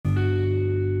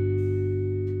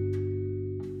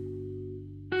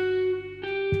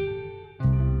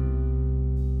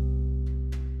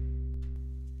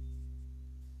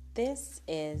this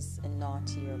is not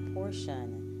your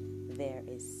portion. There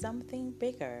is something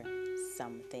bigger,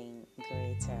 something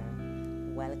greater.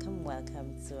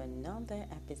 Welcome to another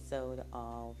episode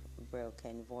of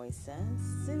Broken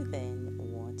Voices, Soothing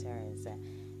Waters.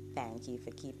 Thank you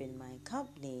for keeping my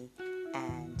company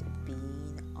and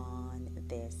being on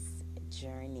this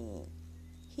journey.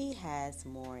 He has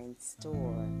more in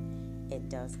store. It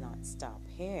does not stop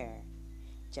here.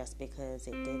 Just because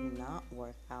it did not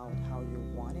work out how you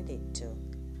wanted it to,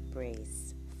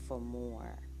 brace for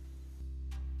more.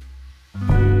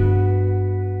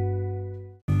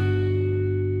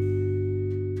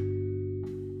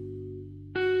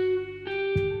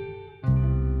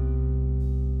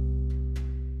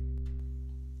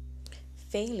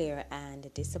 Failure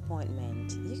and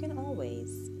disappointment, you can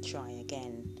always try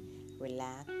again.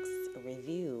 Relax,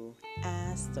 review,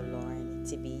 ask the Lord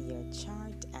to be your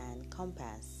chart and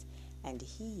compass, and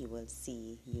He will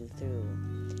see you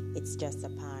through. It's just a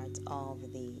part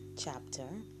of the chapter,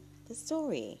 the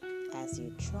story, as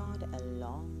you trod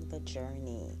along the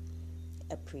journey.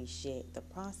 Appreciate the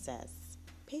process.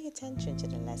 Pay attention to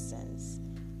the lessons.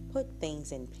 Put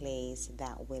things in place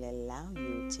that will allow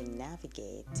you to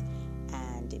navigate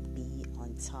and be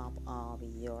on top of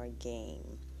your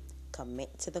game.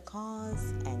 Commit to the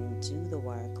cause and do the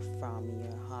work from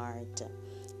your heart.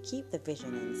 Keep the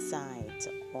vision in sight,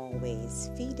 always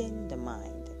feeding the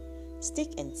mind.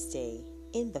 Stick and stay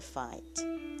in the fight.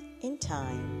 In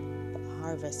time, the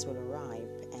harvest will arrive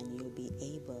and you'll be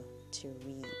able to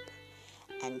reap.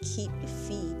 And keep your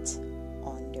feet